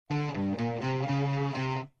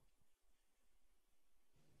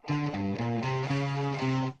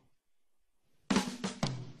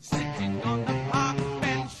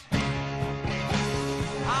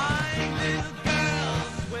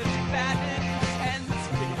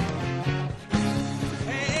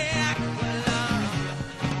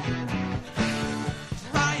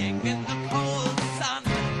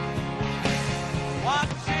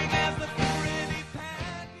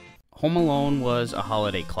Home Alone was a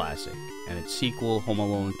holiday classic, and its sequel, Home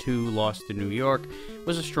Alone 2: Lost in New York,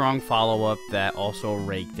 was a strong follow-up that also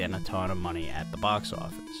raked in a ton of money at the box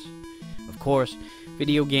office. Of course,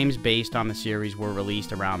 video games based on the series were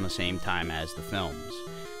released around the same time as the films.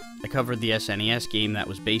 I covered the SNES game that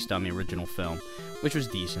was based on the original film, which was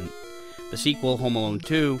decent. The sequel, Home Alone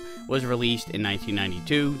 2, was released in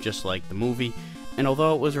 1992, just like the movie, and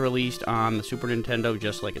although it was released on the Super Nintendo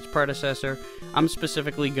just like its predecessor, I'm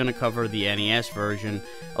specifically going to cover the NES version,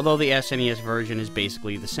 although the SNES version is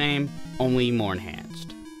basically the same, only more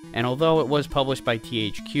enhanced. And although it was published by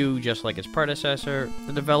THQ just like its predecessor,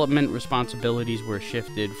 the development responsibilities were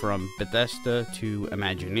shifted from Bethesda to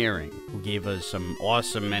Imagineering, who gave us some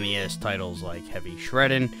awesome NES titles like Heavy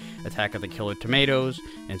Shreddin', Attack of the Killer Tomatoes,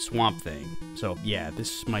 and Swamp Thing. So yeah,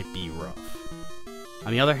 this might be rough.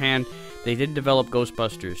 On the other hand, they did develop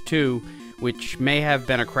Ghostbusters 2, which may have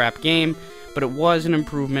been a crap game, but it was an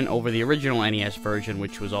improvement over the original NES version,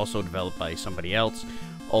 which was also developed by somebody else,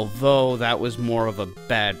 although that was more of a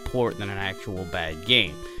bad port than an actual bad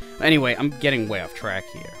game. Anyway, I'm getting way off track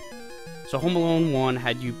here. So Home Alone 1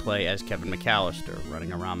 had you play as Kevin McAllister,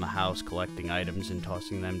 running around the house collecting items and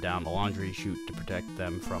tossing them down the laundry chute to protect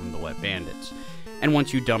them from the wet bandits. And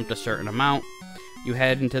once you dumped a certain amount, you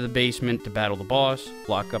head into the basement to battle the boss,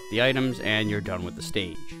 lock up the items, and you're done with the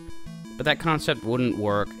stage. But that concept wouldn't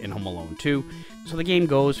work in Home Alone 2, so the game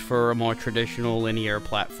goes for a more traditional linear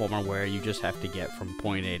platformer where you just have to get from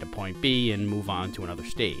point A to point B and move on to another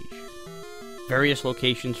stage. Various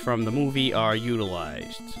locations from the movie are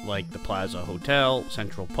utilized, like the Plaza Hotel,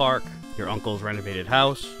 Central Park, your uncle's renovated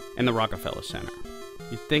house, and the Rockefeller Center.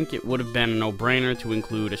 You'd think it would have been a no-brainer to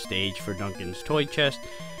include a stage for Duncan's toy chest,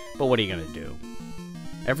 but what are you gonna do?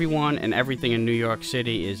 Everyone and everything in New York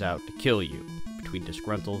City is out to kill you, between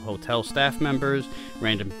disgruntled hotel staff members,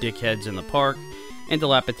 random dickheads in the park, and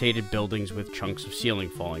dilapidated buildings with chunks of ceiling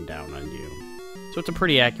falling down on you. So it's a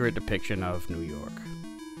pretty accurate depiction of New York.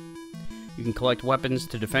 You can collect weapons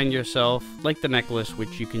to defend yourself, like the necklace,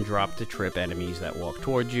 which you can drop to trip enemies that walk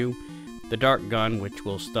towards you, the dart gun, which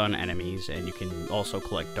will stun enemies, and you can also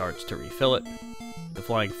collect darts to refill it, the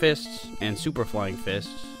flying fists and super flying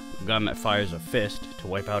fists, a gun that fires a fist to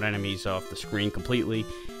wipe out enemies off the screen completely.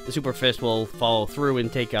 The super fist will follow through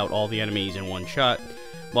and take out all the enemies in one shot,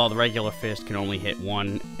 while the regular fist can only hit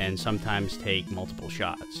one and sometimes take multiple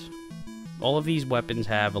shots. All of these weapons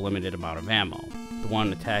have a limited amount of ammo. The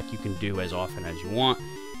one attack you can do as often as you want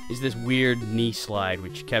is this weird knee slide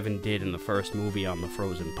which Kevin did in the first movie on the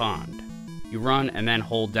frozen pond. You run and then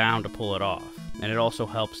hold down to pull it off, and it also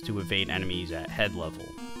helps to evade enemies at head level.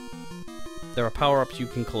 There are power-ups you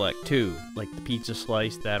can collect too, like the pizza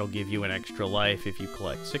slice that'll give you an extra life if you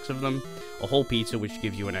collect 6 of them, a whole pizza which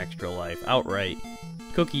gives you an extra life outright,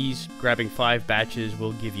 cookies, grabbing 5 batches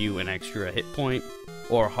will give you an extra hit point,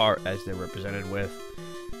 or heart as they're represented with,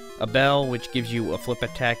 a bell which gives you a flip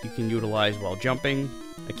attack you can utilize while jumping,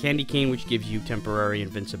 a candy cane which gives you temporary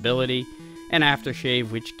invincibility, an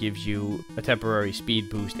aftershave which gives you a temporary speed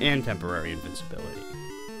boost and temporary invincibility.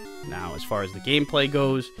 Now, as far as the gameplay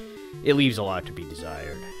goes, it leaves a lot to be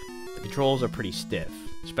desired. The controls are pretty stiff,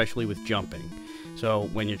 especially with jumping, so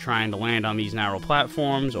when you're trying to land on these narrow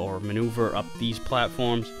platforms or maneuver up these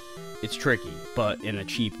platforms, it's tricky, but in a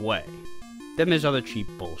cheap way. Then there's other cheap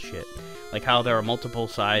bullshit, like how there are multiple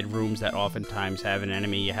side rooms that oftentimes have an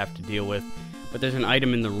enemy you have to deal with, but there's an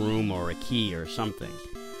item in the room or a key or something.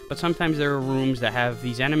 But sometimes there are rooms that have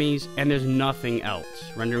these enemies and there's nothing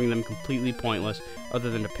else, rendering them completely pointless other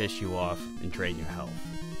than to piss you off and drain your health.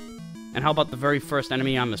 And how about the very first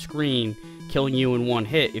enemy on the screen killing you in one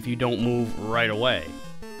hit if you don't move right away?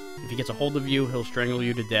 If he gets a hold of you, he'll strangle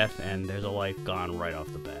you to death and there's a life gone right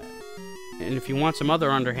off the bat. And if you want some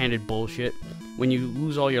other underhanded bullshit, when you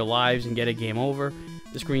lose all your lives and get a game over,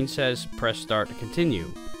 the screen says press start to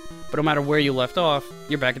continue. But no matter where you left off,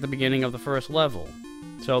 you're back at the beginning of the first level.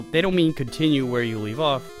 So they don't mean continue where you leave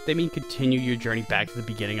off, they mean continue your journey back to the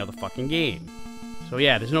beginning of the fucking game. So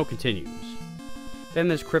yeah, there's no continues. Then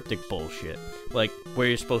there's cryptic bullshit, like where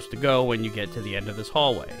you're supposed to go when you get to the end of this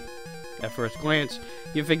hallway. At first glance,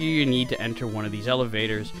 you figure you need to enter one of these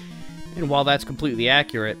elevators, and while that's completely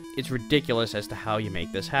accurate, it's ridiculous as to how you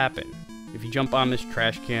make this happen. If you jump on this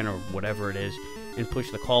trash can or whatever it is, and push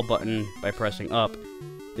the call button by pressing up,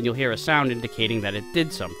 then you'll hear a sound indicating that it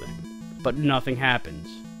did something. But nothing happens.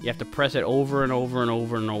 You have to press it over and over and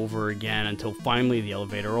over and over again until finally the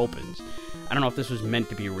elevator opens. I don't know if this was meant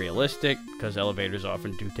to be realistic, because elevators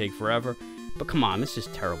often do take forever, but come on, this is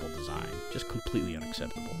terrible design. Just completely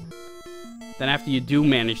unacceptable. Then after you do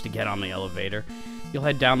manage to get on the elevator, you'll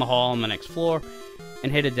head down the hall on the next floor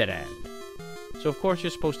and hit a dead end. So of course you're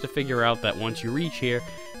supposed to figure out that once you reach here,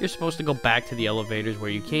 you're supposed to go back to the elevators where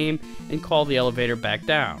you came and call the elevator back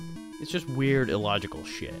down. It's just weird, illogical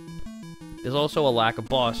shit. There's also a lack of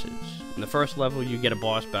bosses. In the first level, you get a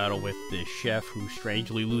boss battle with this chef who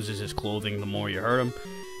strangely loses his clothing the more you hurt him.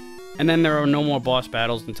 And then there are no more boss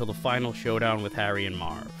battles until the final showdown with Harry and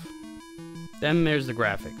Marv. Then there's the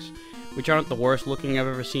graphics, which aren't the worst looking I've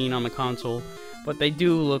ever seen on the console, but they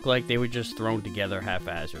do look like they were just thrown together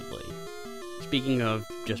haphazardly. Speaking of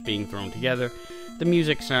just being thrown together, the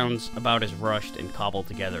music sounds about as rushed and cobbled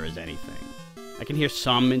together as anything. I can hear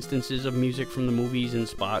some instances of music from the movies in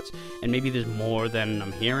spots, and maybe there's more than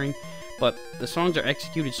I'm hearing, but the songs are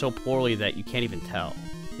executed so poorly that you can't even tell.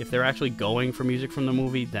 If they're actually going for music from the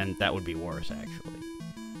movie, then that would be worse, actually.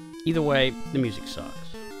 Either way, the music sucks.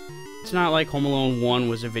 It's not like Home Alone 1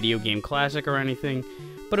 was a video game classic or anything,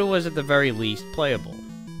 but it was at the very least playable.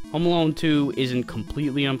 Home Alone 2 isn't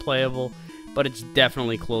completely unplayable, but it's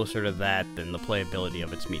definitely closer to that than the playability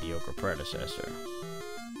of its mediocre predecessor.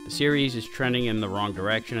 The series is trending in the wrong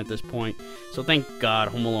direction at this point, so thank God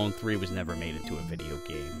Home Alone 3 was never made into a video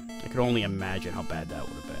game. I could only imagine how bad that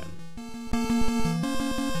would have been.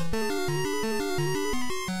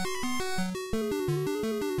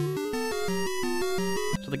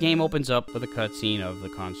 So the game opens up with a cutscene of the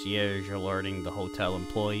concierge alerting the hotel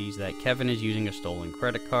employees that Kevin is using a stolen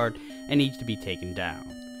credit card and needs to be taken down.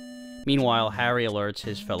 Meanwhile, Harry alerts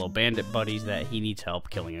his fellow bandit buddies that he needs help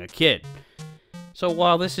killing a kid. So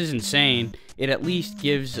while this is insane, it at least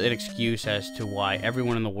gives an excuse as to why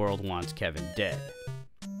everyone in the world wants Kevin dead.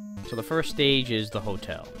 So the first stage is the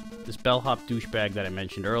hotel. This bellhop douchebag that I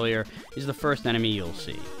mentioned earlier is the first enemy you'll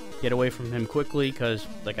see. Get away from him quickly because,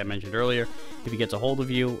 like I mentioned earlier, if he gets a hold of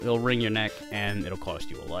you, he'll wring your neck and it'll cost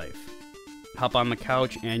you a life. Hop on the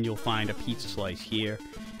couch and you'll find a pizza slice here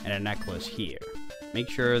and a necklace here. Make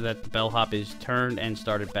sure that the bellhop is turned and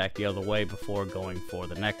started back the other way before going for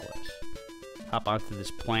the necklace. Hop onto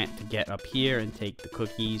this plant to get up here and take the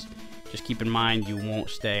cookies. Just keep in mind you won't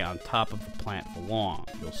stay on top of the plant for long.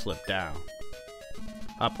 You'll slip down.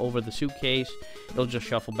 Hop over the suitcase. It'll just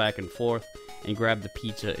shuffle back and forth and grab the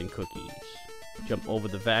pizza and cookies. Jump over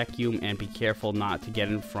the vacuum and be careful not to get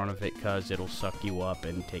in front of it because it'll suck you up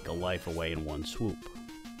and take a life away in one swoop.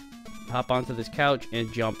 Hop onto this couch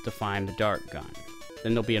and jump to find the dart gun.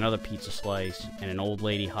 Then there'll be another pizza slice and an old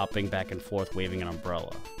lady hopping back and forth waving an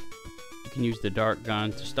umbrella. You can use the dart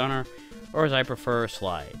gun to stun her, or as I prefer,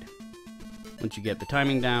 slide. Once you get the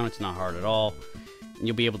timing down, it's not hard at all, and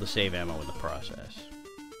you'll be able to save ammo in the process.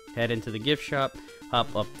 Head into the gift shop,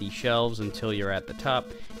 hop up the shelves until you're at the top,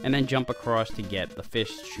 and then jump across to get the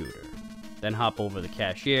fist shooter. Then hop over the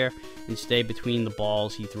cashier, and stay between the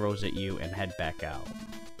balls he throws at you and head back out.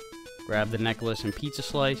 Grab the necklace and pizza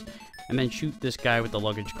slice, and then shoot this guy with the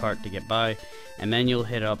luggage cart to get by, and then you'll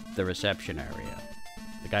hit up the reception area.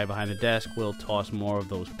 The guy behind the desk will toss more of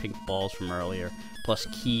those pink balls from earlier, plus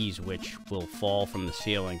keys which will fall from the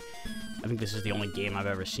ceiling. I think this is the only game I've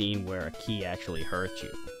ever seen where a key actually hurts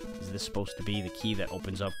you. Is this supposed to be the key that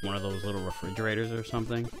opens up one of those little refrigerators or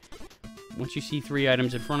something? Once you see 3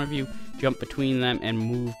 items in front of you, jump between them and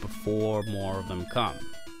move before more of them come.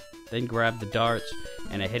 Then grab the darts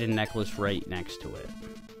and a hidden necklace right next to it.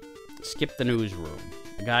 Skip the newsroom.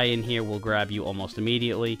 A guy in here will grab you almost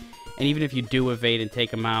immediately, and even if you do evade and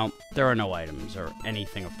take him out, there are no items or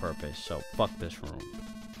anything of purpose, so fuck this room.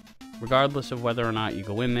 Regardless of whether or not you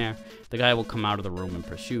go in there, the guy will come out of the room and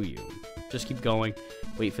pursue you. Just keep going,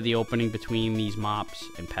 wait for the opening between these mops,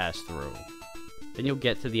 and pass through. Then you'll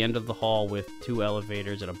get to the end of the hall with 2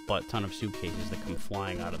 elevators and a butt ton of suitcases that come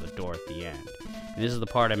flying out of the door at the end. And this is the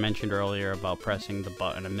part I mentioned earlier about pressing the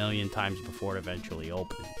button a million times before it eventually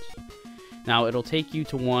opens. Now, it'll take you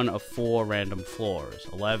to one of 4 random floors,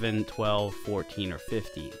 11, 12, 14, or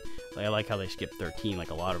 15. I like how they skip 13 like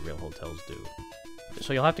a lot of real hotels do.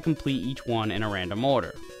 So you'll have to complete each one in a random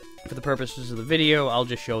order. For the purposes of the video, I'll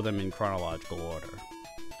just show them in chronological order.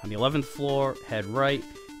 On the 11th floor, head right,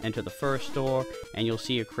 enter the first door, and you'll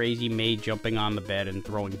see a crazy maid jumping on the bed and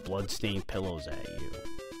throwing blood-stained pillows at you.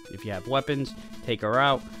 If you have weapons, take her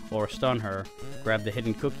out, or stun her, grab the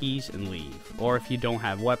hidden cookies, and leave. Or if you don't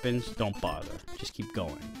have weapons, don't bother. Just keep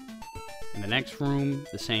going. In the next room,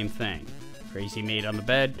 the same thing. Crazy maid on the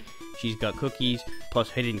bed, she's got cookies, plus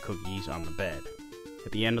hidden cookies on the bed.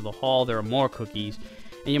 At the end of the hall, there are more cookies,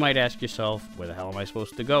 and you might ask yourself, where the hell am I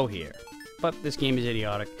supposed to go here? But this game is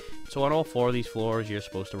idiotic, so on all 4 of these floors, you're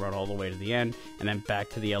supposed to run all the way to the end, and then back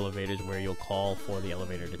to the elevators where you'll call for the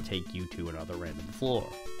elevator to take you to another random floor.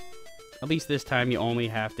 At least this time you only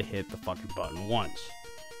have to hit the fucking button once.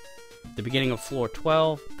 At the beginning of floor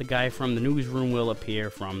 12, the guy from the newsroom will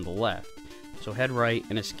appear from the left. so head right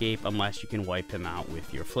and escape unless you can wipe him out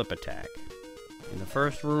with your flip attack. In the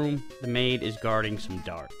first room, the maid is guarding some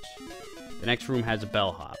darts. The next room has a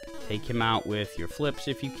bellhop. Take him out with your flips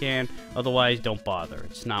if you can, otherwise don't bother,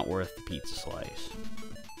 it's not worth the pizza slice.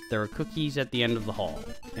 There are cookies at the end of the hall,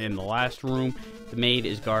 and in the last room, the maid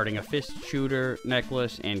is guarding a fist shooter,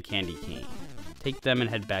 necklace, and candy cane. Take them and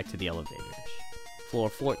head back to the elevators. Floor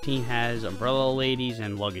 14 has umbrella ladies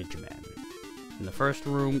and luggage men. In the first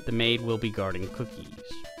room, the maid will be guarding cookies.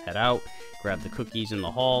 Head out, grab the cookies in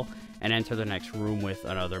the hall, and enter the next room with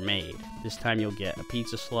another maid. This time you'll get a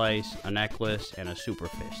pizza slice, a necklace, and a super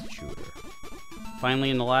fist shooter. Finally,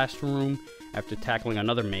 in the last room, after tackling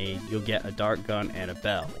another maid, you'll get a dart gun and a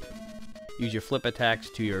bell. Use your flip attacks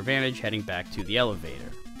to your advantage heading back to the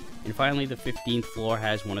elevator. And finally, the 15th floor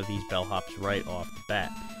has one of these bellhops right off the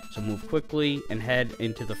bat. So move quickly and head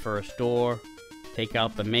into the first door, take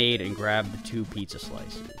out the maid and grab the 2 pizza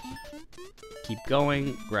slices. Keep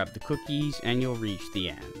going, grab the cookies, and you'll reach the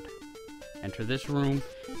end. Enter this room,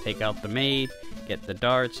 take out the maid, get the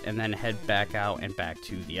darts, and then head back out and back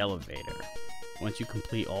to the elevator. Once you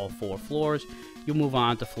complete all 4 floors, you'll move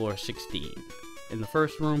on to floor 16. In the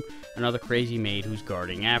first room, another crazy maid who's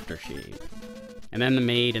guarding aftershave. And then the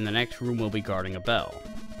maid in the next room will be guarding a bell.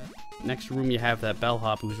 Next room you have that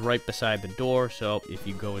bellhop who's right beside the door, so if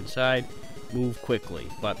you go inside, move quickly.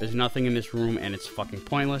 But there's nothing in this room and it's fucking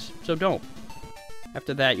pointless, so don't.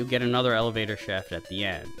 After that, you'll get another elevator shaft at the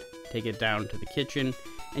end. Take it down to the kitchen,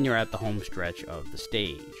 and you're at the home stretch of the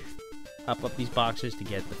stage. Hop up these boxes to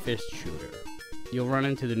get the fist shooter. You'll run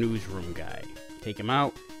into the newsroom guy. Take him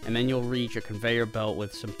out, and then you'll reach a conveyor belt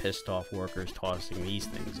with some pissed off workers tossing these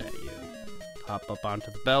things at you. Hop up onto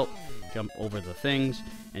the belt, jump over the things,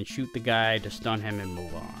 and shoot the guy to stun him and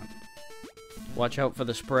move on. Watch out for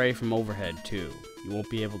the spray from overhead too. You won't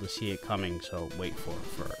be able to see it coming, so wait for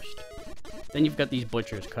it first. Then you've got these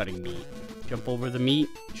butchers cutting meat. Jump over the meat,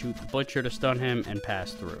 shoot the butcher to stun him, and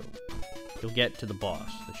pass through. You'll get to the boss,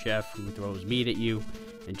 the chef who throws meat at you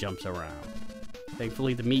and jumps around.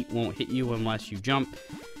 Thankfully, the meat won't hit you unless you jump.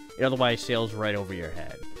 It otherwise sails right over your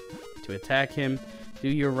head. To attack him, do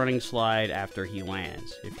your running slide after he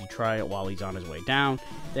lands. If you try it while he's on his way down,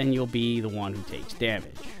 then you'll be the one who takes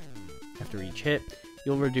damage. After each hit,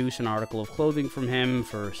 you'll reduce an article of clothing from him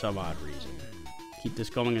for some odd reason. Keep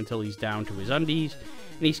this going until he's down to his undies,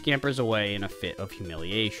 and he scampers away in a fit of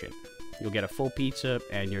humiliation. You'll get a full pizza,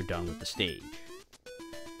 and you're done with the stage.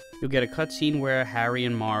 You'll get a cutscene where Harry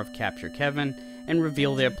and Marv capture Kevin, and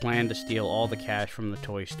reveal their plan to steal all the cash from the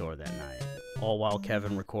toy store that night, all while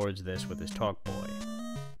Kevin records this with his talk boy.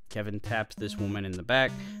 Kevin taps this woman in the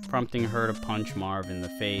back, prompting her to punch Marv in the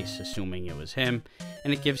face, assuming it was him,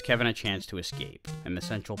 and it gives Kevin a chance to escape, and the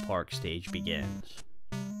Central Park stage begins.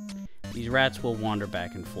 These rats will wander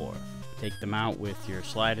back and forth. Take them out with your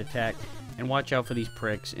slide attack, and watch out for these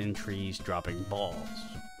pricks in trees dropping balls.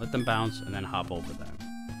 Let them bounce and then hop over them.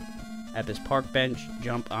 At this park bench,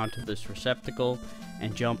 jump onto this receptacle,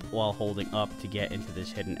 and jump while holding up to get into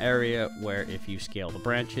this hidden area where if you scale the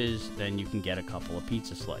branches, then you can get a couple of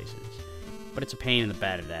pizza slices. But it's a pain in the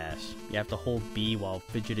batted ass. You have to hold B while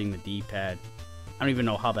fidgeting the D-pad. I don't even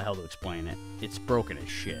know how the hell to explain it. It's broken as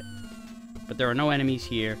shit. But there are no enemies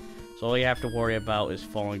here, so all you have to worry about is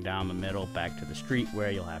falling down the middle back to the street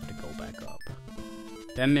where you'll have to go back up.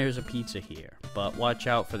 Then there's a pizza here, but watch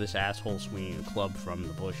out for this asshole swinging a club from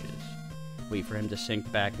the bushes. Wait for him to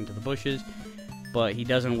sink back into the bushes, but he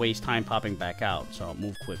doesn't waste time popping back out, so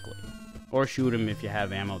move quickly. Or shoot him if you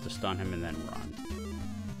have ammo to stun him and then run.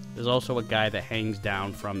 There's also a guy that hangs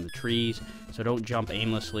down from the trees, so don't jump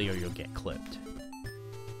aimlessly or you'll get clipped.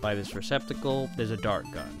 By this receptacle, there's a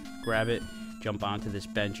dart gun. Grab it, jump onto this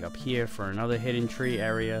bench up here for another hidden tree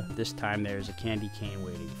area. This time there's a candy cane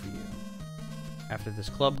waiting for you. After this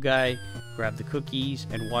club guy, grab the cookies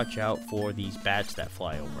and watch out for these bats that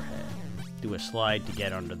fly overhead. Do a slide to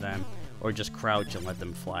get under them, or just crouch and let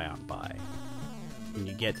them fly on by. When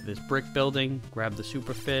you get to this brick building, grab the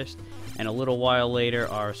super fist, and a little while later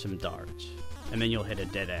are some darts. And then you'll hit a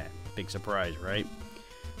dead end. Big surprise, right?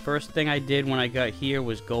 First thing I did when I got here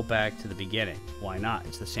was go back to the beginning. Why not?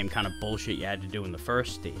 It's the same kind of bullshit you had to do in the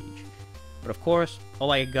first stage. But of course,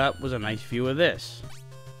 all I got was a nice view of this.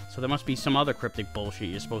 So there must be some other cryptic bullshit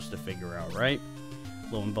you're supposed to figure out, right?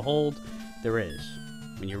 Lo and behold, there is.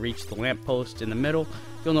 When you reach the lamppost in the middle,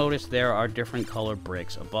 you'll notice there are different color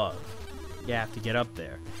bricks above. You have to get up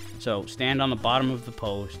there. So stand on the bottom of the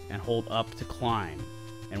post and hold up to climb.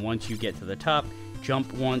 And once you get to the top,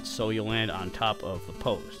 jump once so you'll land on top of the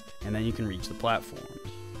post. And then you can reach the platforms.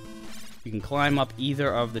 You can climb up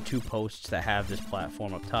either of the 2 posts that have this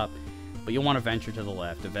platform up top, but you'll want to venture to the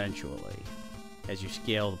left eventually. As you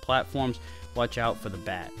scale the platforms, watch out for the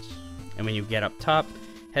bats. And when you get up top,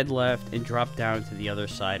 head left and drop down to the other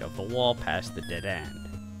side of the wall past the dead end.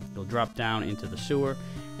 You'll drop down into the sewer,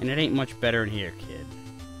 and it ain't much better in here, kid.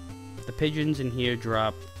 The pigeons in here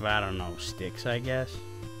drop, I don't know, sticks, I guess.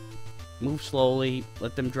 Move slowly,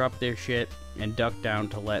 let them drop their shit, and duck down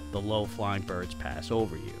to let the low-flying birds pass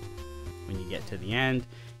over you. When you get to the end,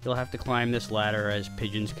 you'll have to climb this ladder as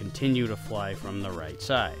pigeons continue to fly from the right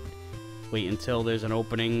side. Wait until there's an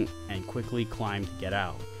opening and quickly climb to get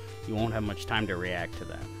out. You won't have much time to react to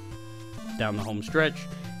them. Down the home stretch,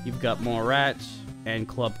 you've got more rats and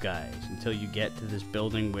club guys until you get to this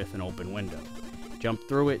building with an open window. Jump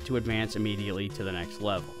through it to advance immediately to the next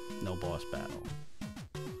level. No boss battle.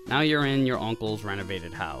 Now you're in your uncle's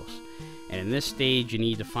renovated house, and in this stage you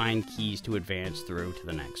need to find keys to advance through to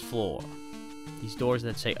the next floor. These doors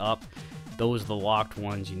that say up, those are the locked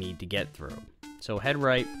ones you need to get through. So head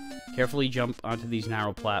right, carefully jump onto these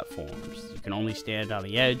narrow platforms. You can only stand on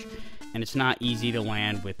the edge, and it's not easy to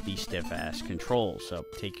land with these stiff-ass controls, so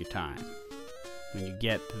take your time. When you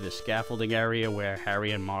get to the scaffolding area where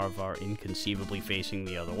Harry and Marv are inconceivably facing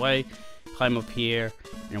the other way, climb up here,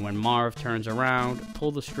 and when Marv turns around,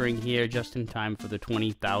 pull the string here just in time for the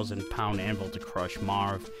 20,000-pound anvil to crush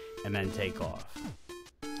Marv, and then take off.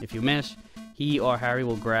 If you miss, he or Harry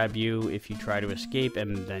will grab you if you try to escape,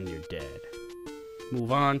 and then you're dead.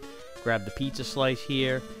 Move on, grab the pizza slice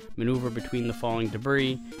here, maneuver between the falling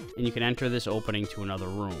debris, and you can enter this opening to another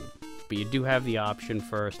room. But you do have the option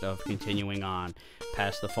first of continuing on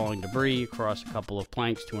past the falling debris, across a couple of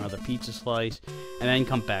planks to another pizza slice, and then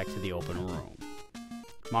come back to the open room.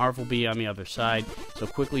 Marv will be on the other side, so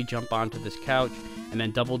quickly jump onto this couch, and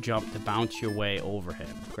then double jump to bounce your way over him,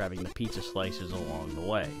 grabbing the pizza slices along the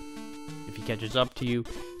way. If he catches up to you,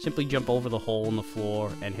 simply jump over the hole in the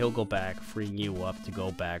floor, and he'll go back, freeing you up to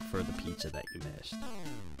go back for the pizza that you missed.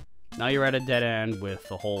 Now you're at a dead end with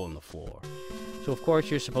the hole in the floor. So of course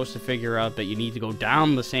you're supposed to figure out that you need to go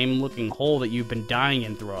down the same looking hole that you've been dying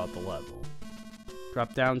in throughout the level.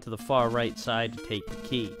 Drop down to the far right side to take the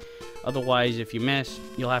key. Otherwise, if you miss,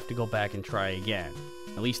 you'll have to go back and try again.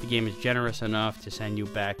 At least the game is generous enough to send you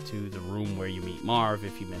back to the room where you meet Marv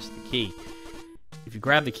if you miss the key. If you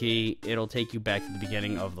grab the key, it'll take you back to the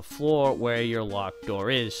beginning of the floor where your locked door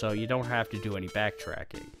is, so you don't have to do any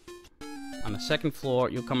backtracking. On the second floor,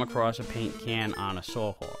 you'll come across a paint can on a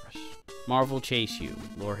sawhorse. Marv will chase you,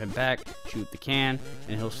 lure him back, shoot the can,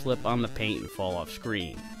 and he'll slip on the paint and fall off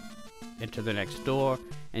screen. Enter the next door,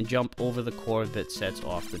 and jump over the cord that sets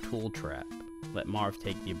off the tool trap. Let Marv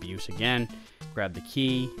take the abuse again, grab the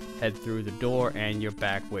key, head through the door, and you're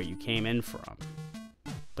back where you came in from.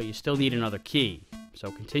 But you still need another key,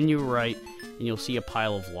 so continue right, and you'll see a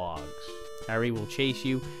pile of logs. Harry will chase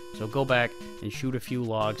you, so go back and shoot a few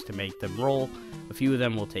logs to make them roll. A few of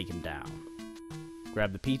them will take him down.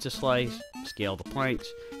 Grab the pizza slice, scale the planks,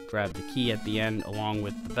 grab the key at the end along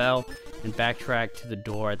with the bell, and backtrack to the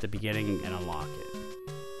door at the beginning and unlock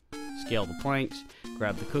it. Scale the planks,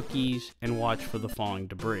 grab the cookies, and watch for the falling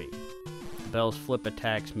debris. The bell's flip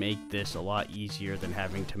attacks make this a lot easier than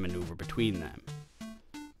having to maneuver between them.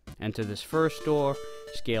 Enter this first door,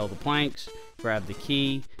 scale the planks, grab the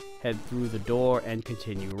key, head through the door, and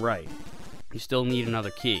continue right. You still need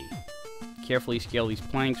another key. Carefully scale these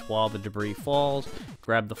planks while the debris falls,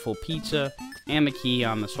 grab the full pizza and the key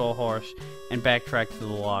on the sawhorse, and backtrack to the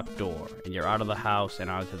locked door, and you're out of the house and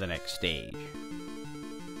on to the next stage.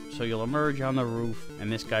 So you'll emerge on the roof,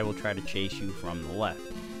 and this guy will try to chase you from the left.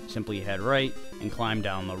 Simply head right and climb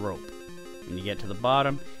down the rope. When you get to the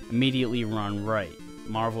bottom, immediately run right.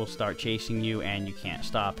 Marv will start chasing you and you can't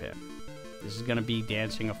stop him. This is going to be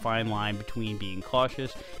dancing a fine line between being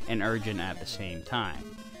cautious and urgent at the same time.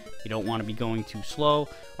 You don't want to be going too slow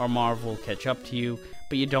or Marv will catch up to you,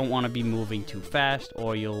 but you don't want to be moving too fast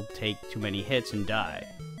or you'll take too many hits and die.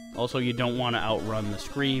 Also, you don't want to outrun the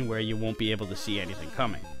screen where you won't be able to see anything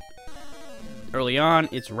coming. Early on,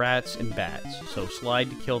 it's rats and bats, so slide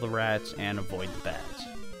to kill the rats and avoid the bats.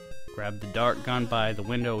 Grab the dart gun by the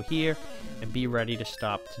window here and be ready to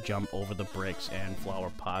stop to jump over the bricks and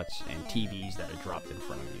flower pots and TVs that are dropped in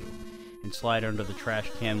front of you, and slide under the trash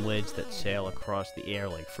can lids that sail across the air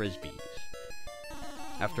like frisbees.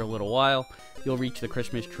 After a little while, you'll reach the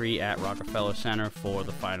Christmas tree at Rockefeller Center for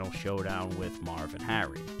the final showdown with Marv and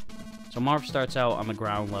Harry. So Marv starts out on the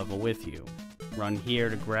ground level with you. Run here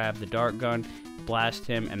to grab the dart gun, blast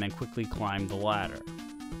him, and then quickly climb the ladder.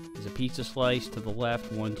 There's a pizza slice to the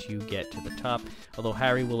left once you get to the top, although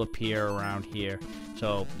Harry will appear around here,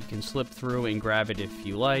 so you can slip through and grab it if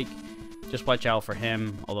you like. Just watch out for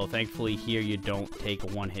him, although thankfully here you don't take a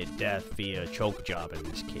one-hit death via choke job in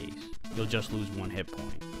this case. you'll just lose 1 hit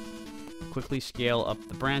point. Quickly scale up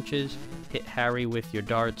the branches, hit Harry with your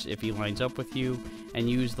darts if he lines up with you, and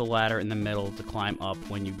use the ladder in the middle to climb up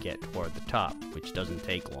when you get toward the top, which doesn't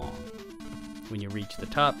take long. When you reach the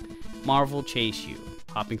top, Marv will chase you,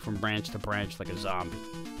 hopping from branch to branch like a zombie.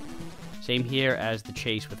 Same here as the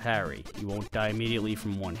chase with Harry. You won't die immediately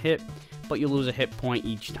from 1 hit, but you'll lose a hit point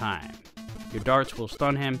each time. Your darts will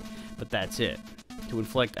stun him, but that's it. To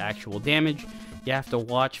inflict actual damage, you have to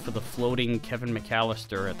watch for the floating Kevin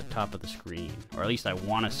McAllister at the top of the screen, or at least I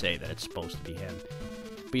want to say that it's supposed to be him.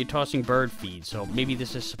 But you're tossing bird feed, so maybe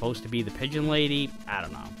this is supposed to be the pigeon lady? I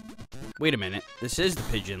don't know. Wait a minute, this is the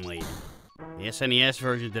pigeon lady. The SNES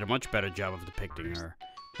version did a much better job of depicting her.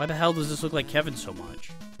 Why the hell does this look like Kevin so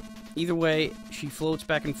much? Either way, she floats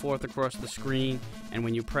back and forth across the screen, and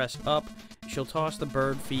when you press up, she'll toss the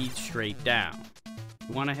bird feed straight down.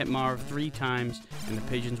 You want to hit Marv 3 times, and the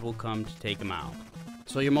pigeons will come to take him out.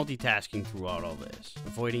 So you're multitasking throughout all this,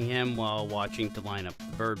 avoiding him while watching to line up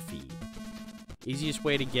the bird feed. Easiest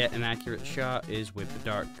way to get an accurate shot is with the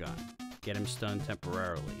dart gun. Get him stunned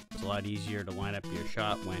temporarily. It's a lot easier to line up your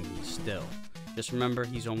shot when he's still. Just remember,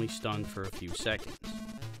 he's only stunned for a few seconds.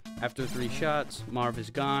 After 3 shots, Marv is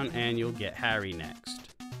gone, and you'll get Harry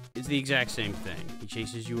next. It's the exact same thing. He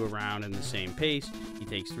chases you around in the same pace, he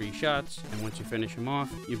takes 3 shots, and once you finish him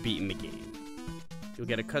off, you've beaten the game. You'll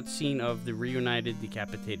get a cutscene of the reunited,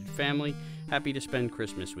 decapitated family, happy to spend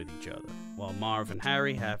Christmas with each other, while Marv and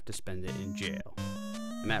Harry have to spend it in jail.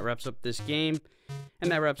 And that wraps up this game,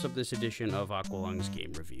 and that wraps up this edition of Aqualung's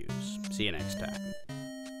Game Reviews. See you next time.